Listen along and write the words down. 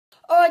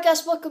Alright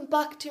guys, welcome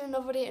back to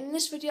another video. In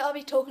this video I'll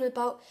be talking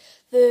about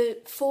the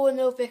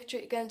 4-0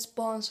 victory against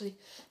Barnsley.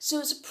 So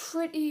it's a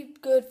pretty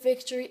good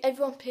victory,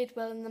 everyone played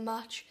well in the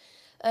match.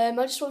 I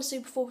just want to say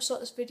before we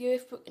start this video,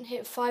 if we can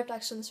hit 5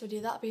 likes on this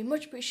video, that would be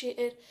much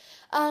appreciated.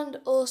 And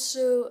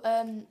also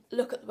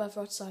look at the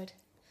weather outside.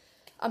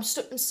 I'm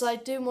stuck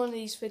inside doing one of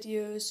these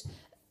videos.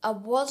 I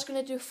was going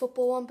to do a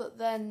football one, but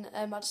then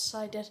I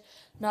decided,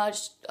 no, I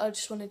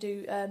just want to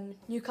do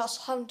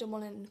Newcastle. I haven't done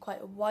one in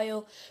quite a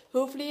while.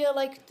 Hopefully I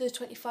like the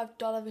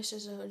 $25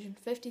 versus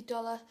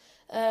 $150.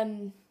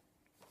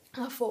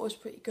 I thought it was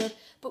pretty good.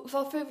 But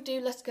without further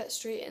ado, let's get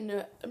straight into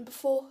it. And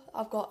before,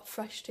 I've got a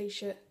fresh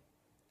t-shirt.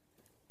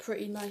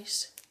 Pretty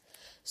nice.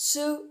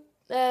 So,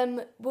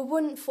 we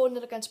won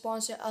 4-0 against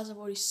Barnsley, as I've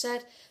already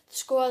said. The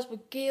scorers were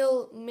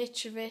Gale,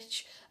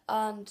 Mitrovic,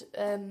 and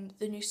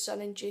the new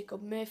signing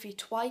Jacob Murphy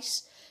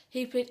twice.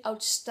 He played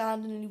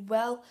outstandingly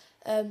well.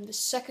 The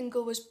second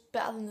goal was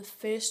better than the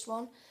first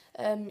one.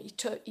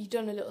 He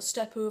done a little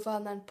step over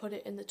and then put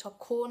it in the top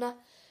corner.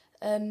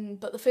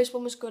 But the first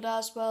one was good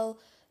as well.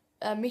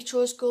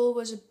 Mitro's goal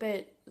was a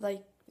bit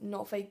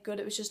not very good.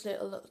 It was just a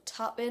little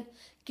tap in.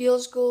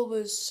 Gale's goal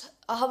was,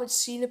 I haven't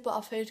seen it, but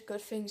I've heard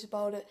good things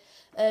about it.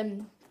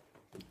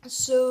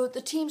 So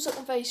the team's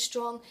looking very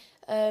strong.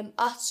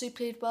 Atsu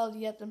played well,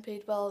 Yedlin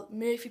played well,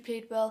 Murphy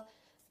played well,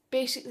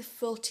 basically the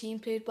full team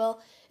played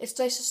well. It's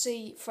nice to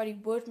see Freddie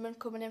Woodman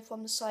coming in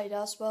from the side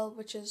as well,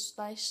 which is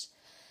nice.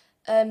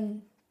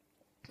 Again,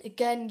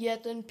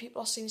 Yedlin,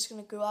 people are saying he's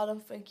going to go. I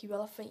don't think he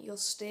will. I think he'll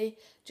stay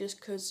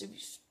just because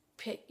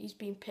he's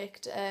been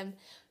picked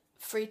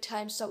 3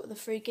 times out of the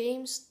 3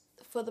 games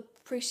for the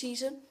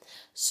pre-season.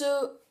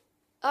 So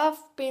I've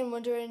been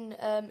wondering,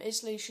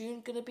 is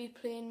Lejeune going to be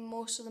playing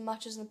most of the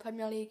matches in the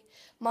Premier League?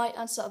 My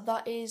answer to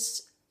that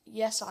is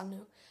yes and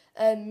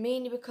no.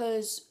 Mainly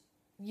because,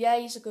 yeah,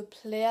 he's a good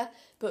player,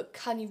 but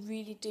can he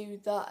really do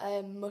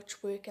that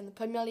much work in the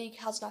Premier League?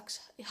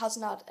 He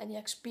hasn't had any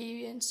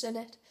experience in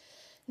it.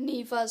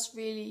 Neither has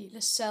really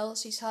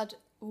Lascelles. He's had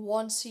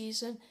 1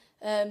 season.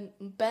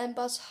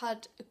 Bemba's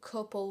had a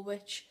couple,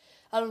 which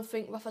I don't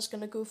think Rafa's going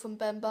to go from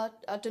Bemba.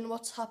 I don't know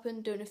what's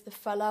happened, don't know if they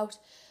fell out,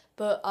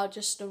 but I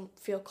just don't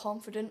feel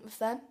confident with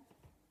them.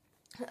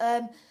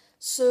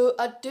 So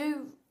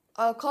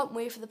I can't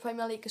wait for the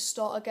Premier League to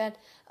start again.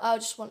 I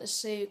just want to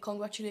say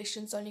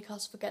congratulations on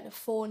Newcastle for getting a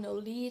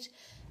 4-0 lead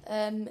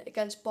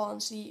against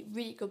Barnsley.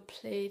 Really good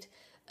played.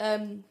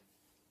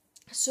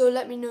 So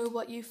let me know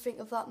what you think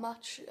of that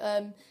match.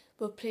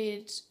 We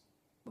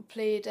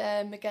played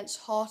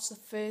against Hearts the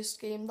first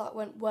game. That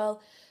went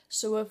well.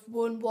 So we've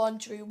won 1,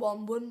 drew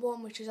 1, won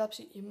 1, which is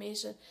absolutely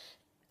amazing.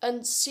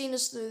 And seeing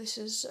as though this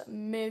is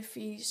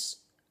Murphy's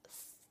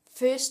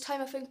first time,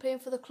 I think, playing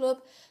for the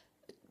club,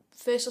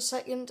 first or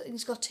second, and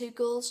he's got 2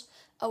 goals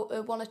out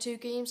of 1 or 2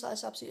 games, that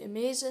is absolutely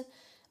amazing.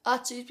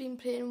 Atsu's been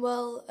playing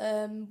well.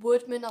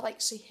 Woodman, I like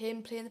to see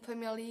him play in the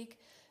Premier League,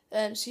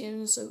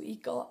 seeing as though he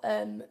got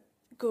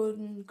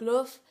golden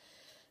glove,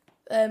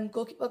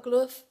 goalkeeper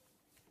glove.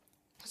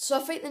 So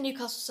I think the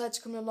Newcastle side's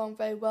coming along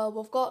very well.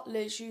 We've got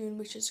Lejeune,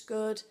 which is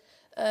good.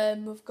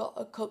 We've got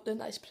a couple of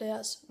nice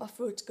players. My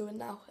throat's going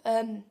now.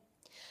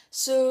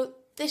 So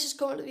this is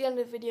coming to the end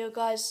of the video,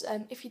 guys.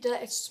 If you did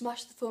it,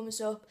 smash the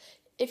thumbs up.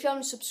 If you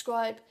haven't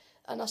subscribed,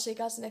 and I'll see you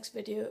guys in the next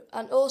video.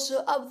 And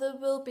also, there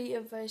will be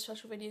a very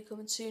special video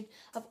coming soon.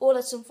 I've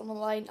ordered something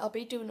online. I'll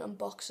be doing an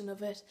unboxing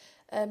of it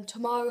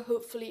tomorrow,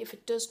 hopefully, if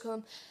it does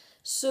come.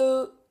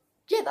 So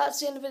yeah, that's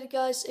the end of it,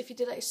 guys. If you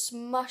did it,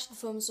 smash the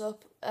thumbs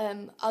up.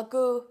 I'll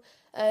go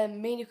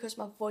mainly because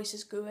my voice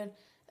is going.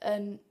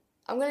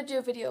 I'm going to do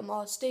a video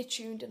tomorrow. Stay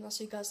tuned, and I'll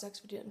see you guys next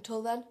video.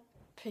 Until then,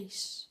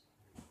 peace.